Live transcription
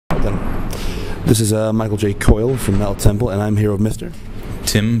This is Michael J. Coyle from Metal Temple, and I'm here with Mr.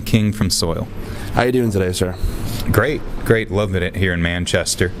 Tim King from Soil. How you doing today, sir? Great, great. Love it here in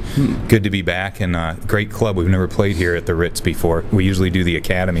Manchester. Good to be back, and great club. We've never played here at the Ritz before. We usually do the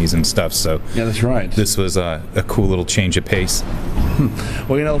academies and stuff, so yeah, that's right. This was a cool little change of pace.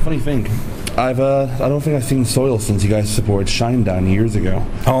 Well, you know, the funny thing, I don't think I've seen Soil since you guys supported Shinedown years ago.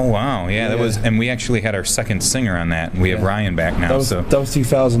 Oh wow, yeah, that was, and we actually had our second singer on that. And we have Ryan back now. That was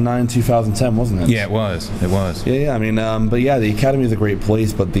 2009, 2010, wasn't it? Yeah, it was. It was. Yeah. I mean, but yeah, the Academy is a great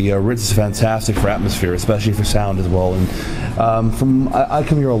place, but the Ritz is fantastic for atmosphere, especially for sound as well. And I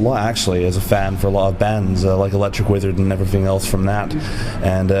come here a lot actually as a fan for a lot of bands like Electric Wizard and everything else from that.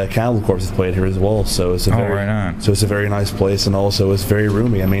 And Cannibal Corpse has played here as well, so it's a right on. So it's a very nice place, and also it's very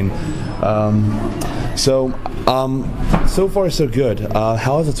roomy. I mean, so far so good.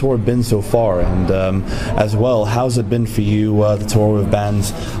 How has the tour been so far? And as well, how's it been for you the tour with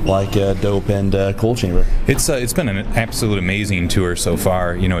bands like Dope and Cold Chamber? It's been an absolute amazing tour so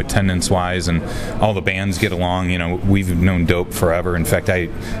far. You know, attendance-wise, and all the bands get along. You know, we've known Dope forever. In fact, I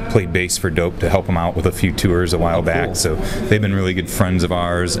played bass for Dope to help them out with a few tours a while back. Cool. So they've been really good friends of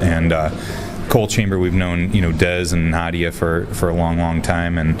ours. And Cold Chamber, we've known, you know, Dez and Nadia for a long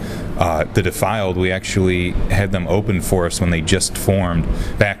time, and the Defiled, we actually had them open for us when they just formed.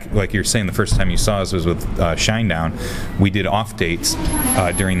 Back, like you're saying, the first time you saw us was with Shinedown. We did off dates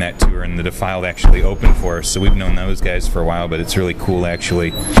during that tour, and the Defiled actually opened for us. So we've known those guys for a while, but it's really cool to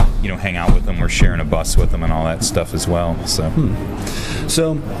actually, you know, hang out with them. We're sharing a bus with them and all that stuff as well. So.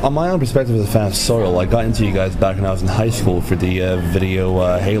 So, on my own perspective as a fan of Soil, I got into you guys back when I was in high school for the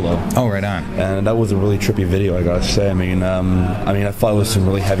video Halo. Oh, right on. And that was a really trippy video, I gotta say. I mean, I thought it was some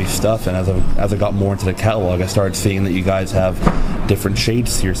really heavy stuff, and as I got more into the catalog, I started seeing that you guys have different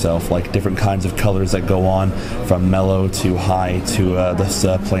shades to yourself, like different kinds of colors that go on from mellow to high to this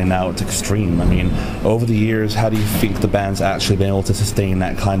plain out extreme. I mean, over the years, how do you think the band's actually been able to sustain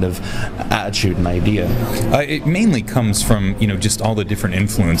that kind of attitude and idea? It mainly comes from, you know, just all the different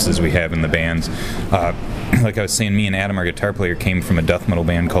influences we have in the bands. Like I was saying, me and Adam, our guitar player, came from a death metal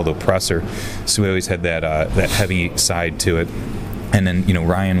band called Oppressor, so we always had that heavy side to it. And then, you know,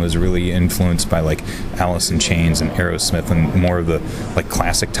 Ryan was really influenced by like Alice in Chains and Aerosmith and more of the like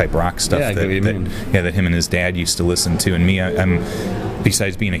classic type rock stuff that him and his dad used to listen to. And me, I'm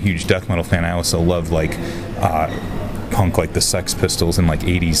besides being a huge death metal fan, I also love like punk, like the Sex Pistols and like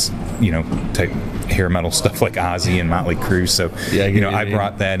 80s, you know, type hair metal stuff like Ozzy and Motley Crue. So you know, I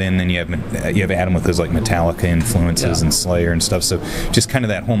brought that in. Then you have Adam with his like Metallica influences and Slayer and stuff. So just kind of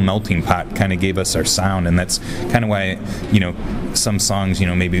that whole melting pot kind of gave us our sound, and that's kind of why, you know, some songs, you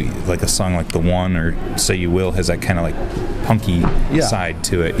know, maybe like a song like The One or Say You Will has that kind of like punky side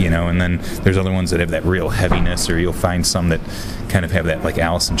to it, you know. And then there's other ones that have that real heaviness, or you'll find some that kind of have that like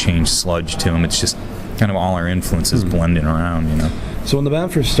Alice in Chains sludge to them. It's just kind of all our influences blending around, you know. So when the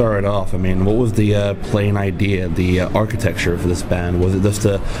band first started off, I mean, what was the plain idea, the architecture for this band? Was it just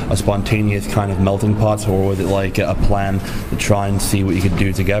a spontaneous kind of melting pot, or was it like a plan to try and see what you could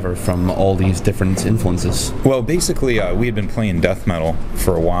do together from all these different influences? Well, basically, we had been playing death metal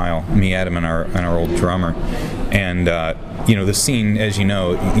for a while, me, Adam, and our old drummer. And, you know, the scene, as you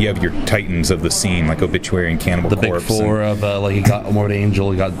know, you have your titans of the scene, like Obituary and Cannibal Corpse. The big four of, like, you got Morbid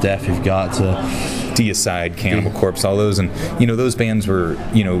Angel, you got Death, you've got Deicide, Cannibal Corpse, all those. And, you know, those bands were,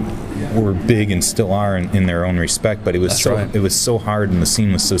 you know, were big and still are in their own respect, but it was it was so hard, and the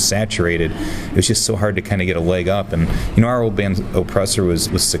scene was so saturated. It was just so hard to kind of get a leg up. And, you know, our old band Oppressor was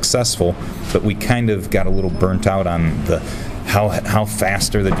successful, but we kind of got a little burnt out on the how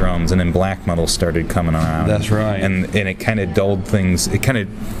fast are the drums, and then black metal started coming around. That's right. And it kind of dulled things. It kind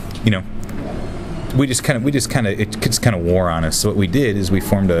of, you know, it just kind of wore on us. So what we did is we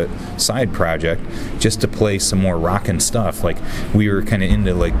formed a side project just to play some more rockin' stuff. Like, we were kind of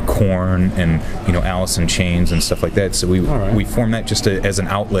into like Korn and, you know, Alice in Chains and stuff like that. So we formed that just as an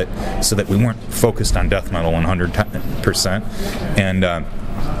outlet, so that we weren't focused on death metal 100%. And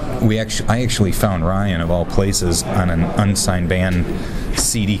I actually found Ryan, of all places, on an unsigned band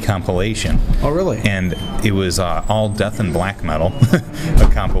CD compilation. Oh, really? And it was all death and black metal, a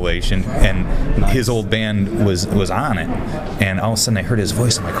compilation, and his old band was on it. And all of a sudden I heard his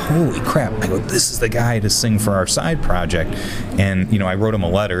voice. I'm like, holy crap. I go, this is the guy to sing for our side project. And, you know, I wrote him a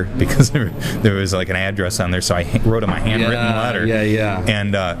letter, because there was like an address on there, so I wrote him a handwritten letter.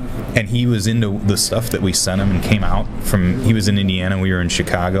 And he was into the stuff that we sent him, and came out from, he was in Indiana, we were in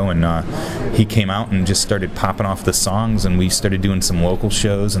Chicago, and he came out and just started popping off the songs, and we started doing some local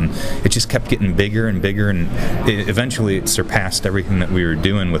shows, and it just kept getting bigger and bigger, and eventually it surpassed everything that we were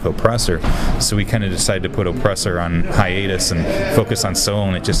doing with Oppressor. So we kind of decided to put Oppressor on hiatus and focus on solo,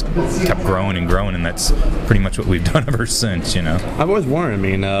 and it just kept growing and growing, and that's pretty much what we've done ever since, you know. I've always wondered, I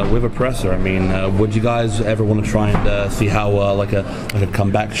mean, with Oppressor, I mean, would you guys ever want to try and see how like a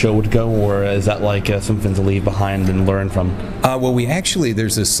comeback show would go, or is that like something to leave behind and learn from? Well, we actually,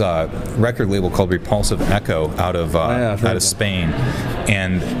 there's this record label called Repulsive Echo out of Spain,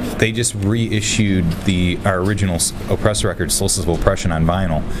 and they just reissued our original Oppressor record, Solstice of Oppression, on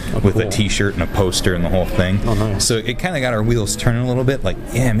vinyl with a T-shirt and a poster and the whole thing. Oh, nice. So it kind of got our wheels turning a little bit. Like,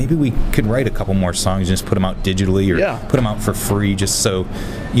 yeah, maybe we could write a couple more songs and just put them out digitally, or put them out for free, just so,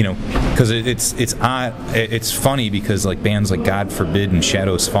 you know, because it's odd. It's funny because like bands like God Forbid and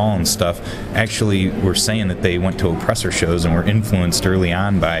Shadows Fall and stuff actually were saying that they went to Oppressor shows and were influenced early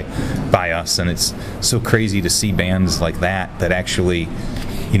on by us, and it's so crazy to see bands like that actually,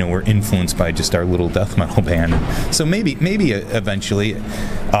 you know, were influenced by just our little death metal band. So maybe eventually,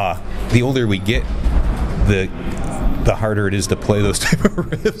 the older we get, the harder it is to play those type of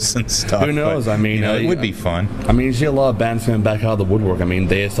riffs and stuff. Who knows? But, I mean, you know, it would be fun. I mean, you see a lot of bands coming back out of the woodwork. I mean,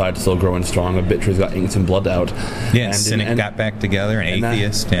 Deicide still growing strong. Obituary's got Inked and Blood out. Yeah, and Cynic got back together, and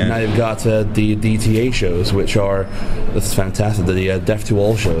Atheist. And now you've got the DTA shows, which are, this is fantastic, the Deaf to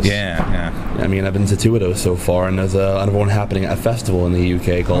All shows. Yeah. I mean, I've been to 2 of those so far, and there's another one happening at a festival in the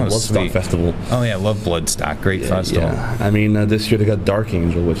UK called Bloodstock Festival. Oh yeah, I love Bloodstock. Great festival. Yeah. I mean, this year they got Dark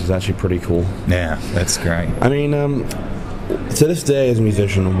Angel, which is actually pretty cool. Yeah, that's great. I mean, to this day, as a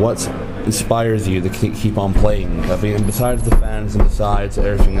musician, what inspires you to keep on playing? I mean, besides the fans and besides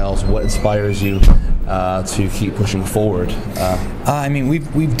everything else, what inspires you to keep pushing forward? I mean,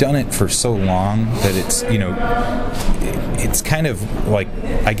 we've done it for so long that it's, you know, it's kind of like,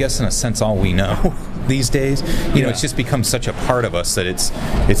 I guess in a sense, all we know these days. You know, it's just become such a part of us that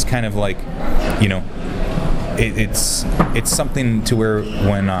it's kind of like, you know, it's something to where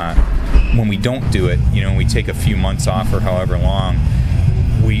when we don't do it, you know, we take a few months off or however long,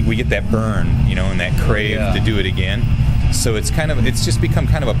 we get that burn, you know, and that crave to do it again. So it's just become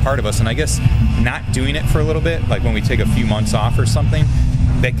kind of a part of us. And I guess not doing it for a little bit, like when we take a few months off or something,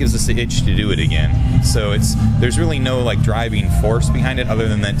 that gives us the itch to do it again. So there's really no like driving force behind it other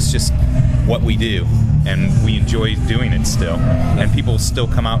than that it's just what we do, and we enjoy doing it still, and people still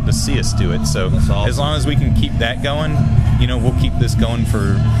come out to see us do it. So awesome. As long as we can keep that going, you know, we'll keep this going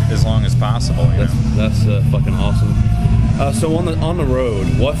for as long as possible. That's fucking awesome. So on the road,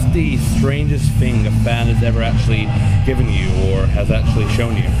 what's the strangest thing a fan has ever actually given you or has actually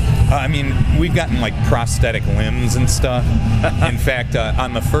shown you? I mean, we've gotten like prosthetic limbs and stuff. In fact,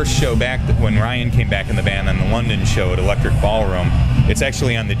 on the first show back, when Ryan came back in the band on the London show at Electric Ballroom, it's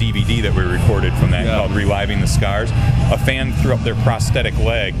actually on the DVD that we recorded from that called Reliving the Scars. A fan threw up their prosthetic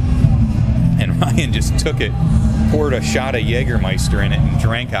leg, and Ryan just took it, poured a shot of Jägermeister in it, and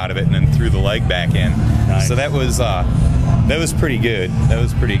drank out of it, and then threw the leg back in. Nice. So that was pretty good. That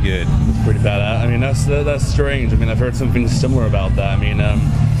was pretty good. That's pretty badass. I mean, that's strange. I mean, I've heard something similar about that. I mean,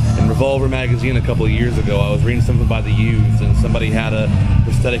 in Revolver magazine a couple of years ago, I was reading something by the Youths, and somebody had a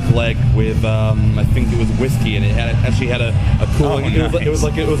prosthetic leg with, I think it was whiskey, and it actually had a cooling. Nice. It was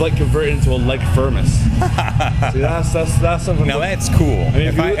like converted into a leg thermos. See, that's something. Now that's cool. I mean,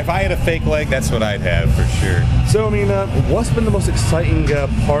 if I had a fake leg, that's what I'd have for sure. So I mean, what's been the most exciting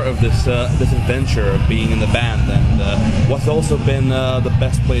part of this adventure of being in the band, and what's also been the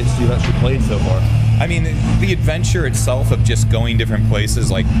best place you've actually played so far? I mean, the adventure itself of just going different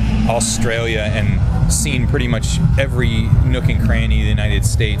places like Australia and seeing pretty much every nook and cranny of the United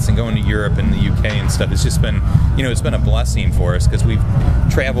States and going to Europe and the UK and stuff, it's just been, you know, it's been a blessing for us because we've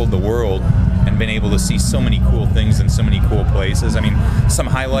traveled the world and been able to see so many cool things in so many cool places. I mean, some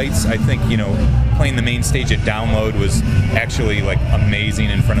highlights, I think, you know, playing the main stage at Download was actually like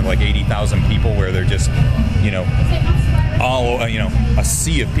amazing in front of like 80,000 people where they're just, you know, all, you know, a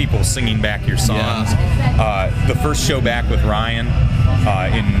sea of people singing back your songs. The first show back with Ryan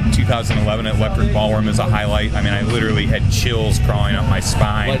in 2011 at Electric Ballroom is a highlight. I mean, I literally had chills crawling up my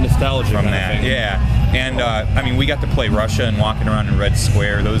spine like nostalgia from that. Yeah, and I mean, we got to play Russia and walking around in Red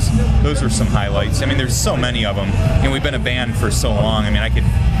Square. Those were some highlights. I mean, there's so many of them, and we've been a band for so long. I mean, I could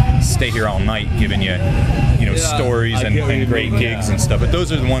stay here all night giving you know, stories and great gigs and stuff. But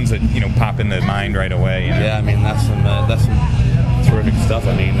those are the ones that, you know, pop into mind right away. You know? Yeah, I mean, that's some terrific stuff.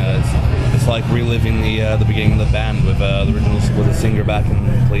 I mean, It's like reliving the beginning of the band with the originals, with the singer back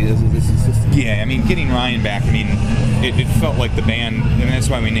and play. This is just Yeah, I mean, getting Ryan back, I mean, it felt like the band, and that's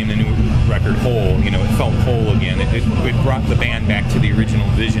why we named the new record Whole. You know, it felt whole again. It brought the band back to the original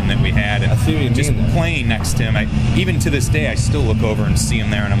vision that we had. And I see what you just mean. playing next to him, even to this day, I still look over and see him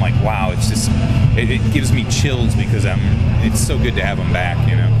there, and I'm like, wow, it's just, it gives me chills because it's so good to have him back,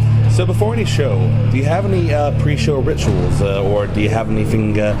 you know. So before any show, do you have any pre-show rituals, or do you have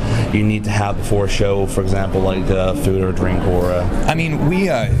anything you need to have before a show? For example, like food or drink, or. I mean,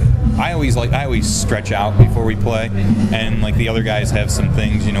 I always stretch out before we play, and like the other guys have some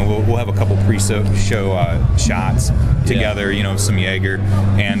things. You know, we'll have a couple pre-show shots together. You know, some Jaeger,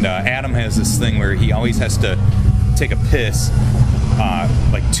 and Adam has this thing where he always has to take a piss.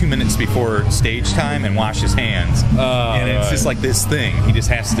 Like 2 minutes before stage time and wash his hands, and it's just like this thing. He just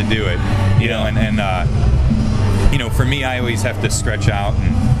has to do it, you know. And you know, for me, I always have to stretch out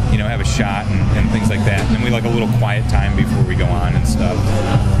and, you know, have a shot and things like that. And then we like a little quiet time before we go on and stuff.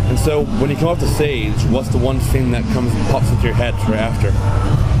 And so, when you come off the stage, what's the one thing that pops into your head right after?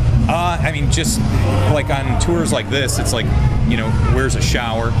 I mean, just like on tours like this, it's like, you know, where's a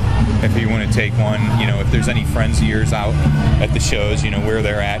shower if you want to take one? You know, if there's any friends of yours out at the shows, you know, where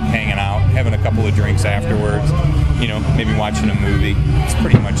they're at, hanging out, having a couple of drinks afterwards, you know, maybe watching a movie. It's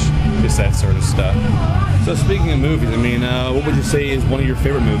pretty much just that sort of stuff. So speaking of movies, I mean, what would you say is one of your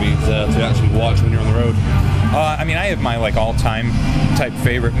favorite movies to actually watch when you're on the road? I mean, I have my like all-time type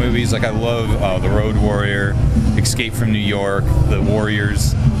favorite movies. Like I love The Road Warrior, Escape from New York, The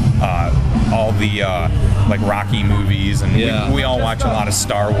Warriors, all the like Rocky movies, and we all watch a lot of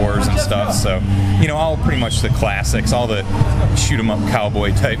Star Wars and stuff. So, you know, all pretty much the classics, all the shoot-'em-up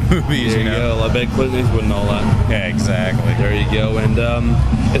cowboy type movies. There you go, I bet Clint Eastwood and all that. Yeah, exactly. There you go.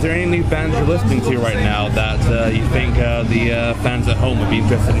 And is there any new bands you're listening to right now that you think the fans at home would be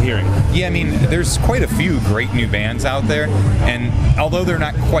interested in hearing? Yeah, I mean, there's quite a few great new bands out there, and although they're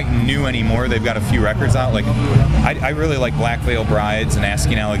not quite new anymore, they've got a few records out. Like, I really like Black Veil Brides and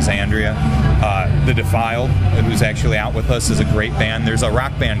Asking Alexandria. The Defiled, who's actually out with us, is a great band. There's a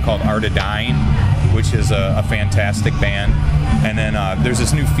rock band called Art of Dying, which is a fantastic band. And then there's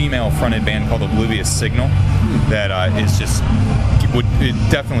this new female-fronted band called Oblivious Signal that is just... It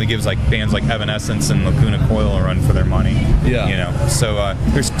definitely gives like bands like Evanescence and Lacuna Coil a run for their money. Yeah. You know, so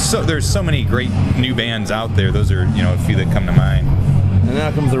there's so many great new bands out there. Those are, you know, a few that come to mind. And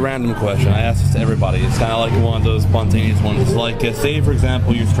now comes the random question. I ask this to everybody. It's kind of like one of those spontaneous ones. It's like, say for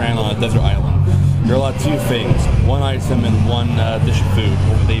example, you're stranded on a desert island. You're allowed two things: one item and one dish of food.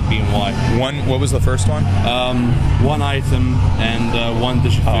 What would they be and why? What was the first one? One item and one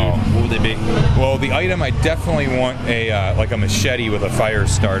dish of food. What would they be? Well, the item, I definitely want like a machete with a fire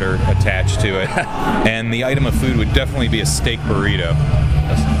starter attached to it, and the item of food would definitely be a steak burrito.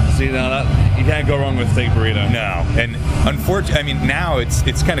 See, now you can't go wrong with steak burrito. No, and unfortunately, I mean, now it's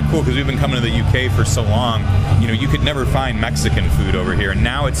kind of cool because we've been coming to the UK for so long. You know, you could never find Mexican food over here, and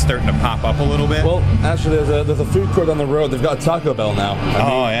now it's starting to pop up a little bit. Well, actually, there's a food court on the road. They've got Taco Bell now.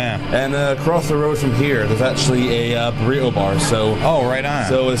 Yeah. And across the road from here, there's actually a burrito bar. So right on.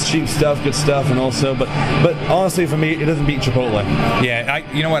 So it's cheap stuff, good stuff, and also, but honestly, for me, it doesn't beat Chipotle. Yeah,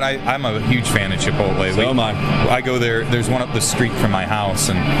 you know what? I'm a huge fan of Chipotle. So am I. I go there. There's one up the street from my house,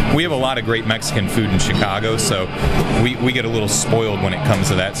 and we have a lot of great Mexican food in Chicago, so we get a little spoiled when it comes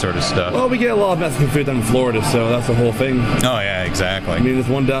to that sort of stuff. Well, we get a lot of Mexican food down in Florida, so that's the whole thing. Oh yeah, exactly. I mean, there's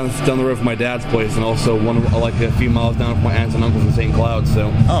one down the road from my dad's place, and also one like a few miles down from my aunts and uncles in St. Cloud.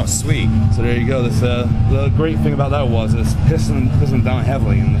 So. Oh, sweet. So there you go. This the great thing about that was it's pissing down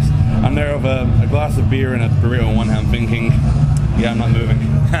heavily, and I'm there with a glass of beer and a burrito in one hand, thinking, yeah, I'm not moving.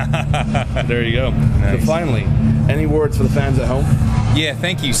 There you go. Nice. So finally, any words for the fans at home? Yeah,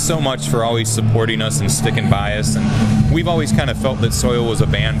 thank you so much for always supporting us and sticking by us. And we've always kind of felt that Soil was a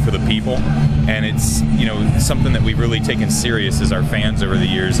band for the people, and it's, you know, something that we've really taken serious as our fans over the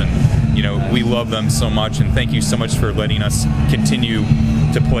years. And, you know, we love them so much, and thank you so much for letting us continue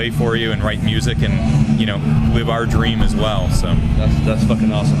to play for you and write music and, you know, live our dream as well. So that's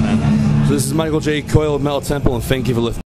fucking awesome, man. So this is Michael J. Coyle of Metal Temple, and thank you for listening.